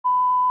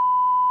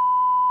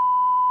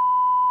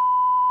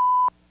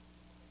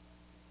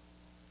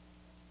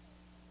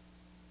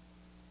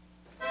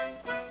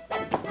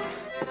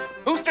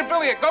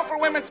Billy at Gopher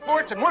Women's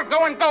Sports, and we're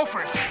going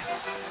Gophers.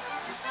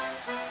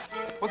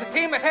 With a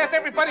team that has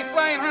everybody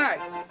flying high.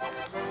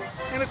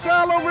 And it's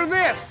all over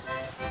this.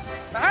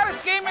 The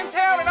hottest game in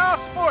town in all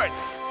sports.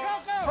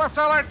 Plus,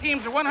 all our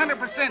teams are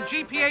 100%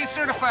 GPA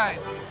certified.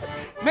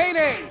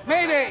 Mayday,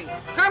 mayday.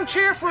 Come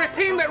cheer for a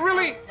team that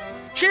really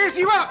cheers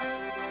you up.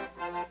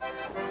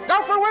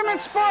 Gopher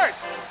Women's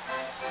Sports.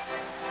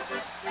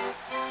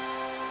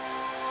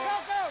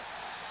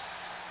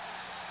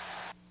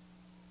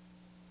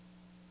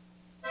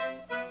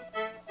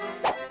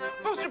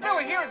 Booster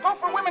Billy here at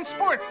Gopher Women's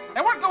Sports,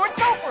 and we're going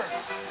Gophers.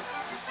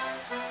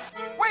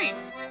 Wait,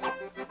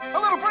 a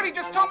little birdie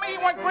just told me he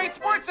want great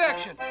sports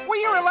action.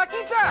 Well, you're a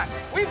lucky duck.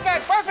 We've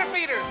got buzzer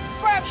beaters,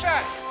 slap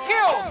shots,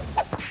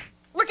 kills.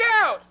 Look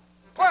out!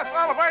 Plus,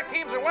 all of our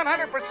teams are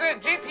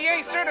 100%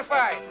 GPA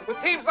certified. With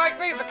teams like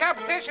these, the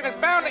competition is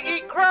bound to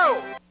eat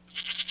crow.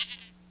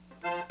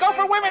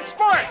 Gopher Women's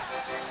Sports.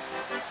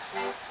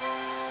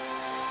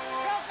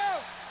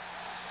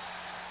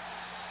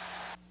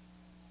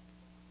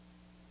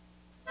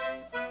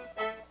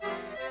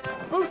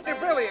 Booster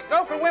Billy at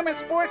Gopher Women's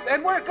Sports,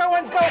 and we're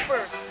going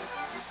Gophers.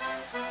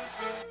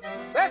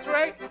 That's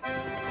right.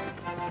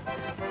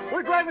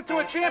 We're driving to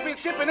a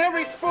championship in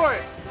every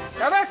sport.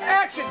 Now that's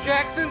action,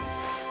 Jackson.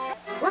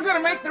 We're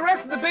gonna make the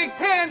rest of the Big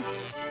Ten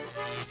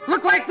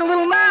look like the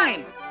Little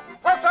Nine.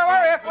 Plus, all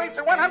our athletes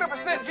are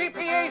 100%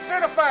 GPA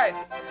certified.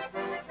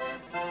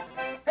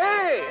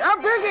 Hey,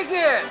 I'm big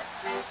again.